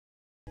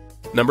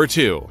Number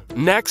 2.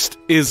 Next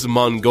is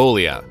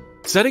Mongolia.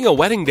 Setting a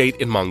wedding date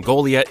in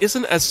Mongolia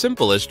isn't as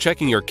simple as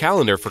checking your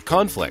calendar for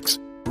conflicts.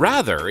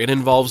 Rather, it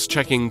involves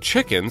checking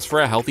chickens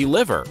for a healthy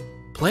liver.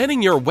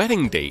 Planning your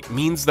wedding date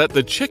means that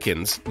the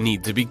chickens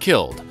need to be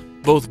killed.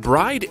 Both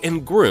bride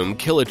and groom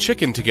kill a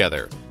chicken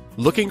together,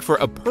 looking for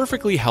a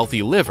perfectly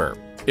healthy liver.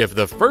 If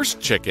the first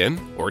chicken,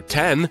 or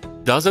 10,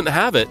 doesn't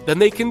have it, then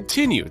they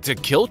continue to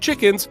kill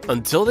chickens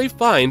until they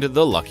find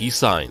the lucky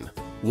sign.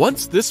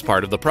 Once this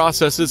part of the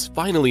process is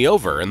finally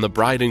over and the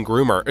bride and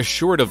groom are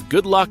assured of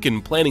good luck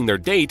in planning their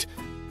date,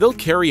 they'll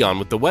carry on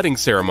with the wedding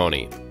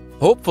ceremony.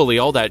 Hopefully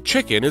all that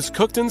chicken is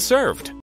cooked and served.